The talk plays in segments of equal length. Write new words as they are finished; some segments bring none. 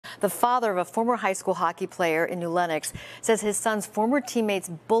The father of a former high school hockey player in New Lenox says his son's former teammates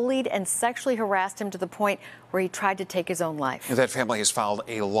bullied and sexually harassed him to the point where he tried to take his own life. That family has filed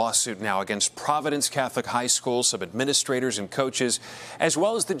a lawsuit now against Providence Catholic High School, some administrators and coaches, as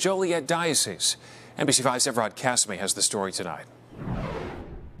well as the Joliet Diocese. NBC5's Evrod Cassimy has the story tonight.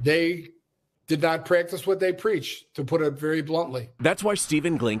 They did not practice what they preach, to put it very bluntly. That's why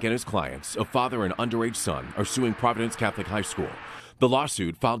Stephen Glink and his clients, a father and underage son, are suing Providence Catholic High School. The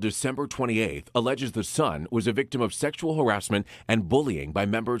lawsuit, filed December 28th, alleges the son was a victim of sexual harassment and bullying by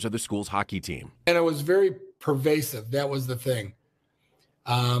members of the school's hockey team. And it was very pervasive. That was the thing.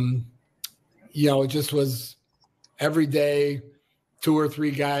 It just was every day, 2 or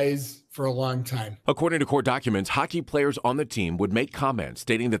 3 guys for a long time. According to court documents, hockey players on the team would make comments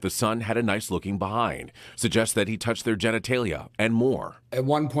stating that the son had a nice-looking behind, suggest that he touched their genitalia, and more. At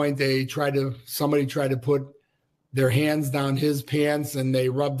one point, somebody tried to put their hands down his pants and they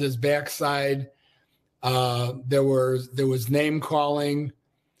rubbed his backside. There was name calling,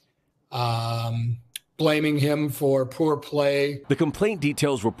 blaming him for poor play. The complaint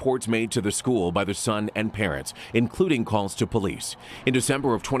details reports made to the school by the son and parents, including calls to police. In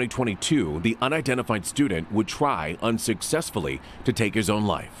December of 2022, the unidentified student would try unsuccessfully to take his own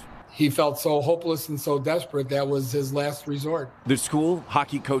life. He felt so hopeless and so desperate that was his last resort. The school,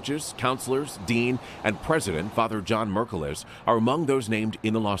 hockey coaches, counselors, dean, and president, Father John Merkelis, are among those named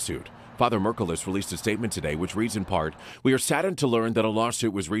in the lawsuit. Father Merkelis released a statement today which reads in part, "We are saddened to learn that a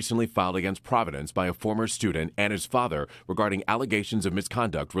lawsuit was recently filed against Providence by a former student and his father regarding allegations of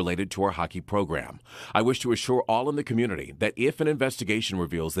misconduct related to our hockey program. I wish to assure all in the community that if an investigation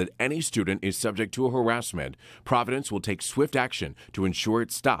reveals that any student is subject to a harassment, Providence will take swift action to ensure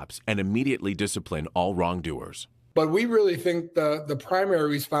it stops and immediately discipline all wrongdoers." But we really think the primary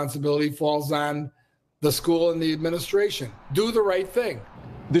responsibility falls on the school and the administration. Do the right thing.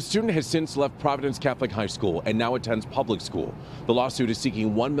 The student has since left Providence Catholic High School and now attends public school. The lawsuit is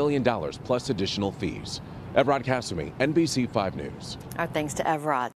seeking $1 million plus additional fees. Evrod Cassimy, NBC5 News. Our thanks to Evrod.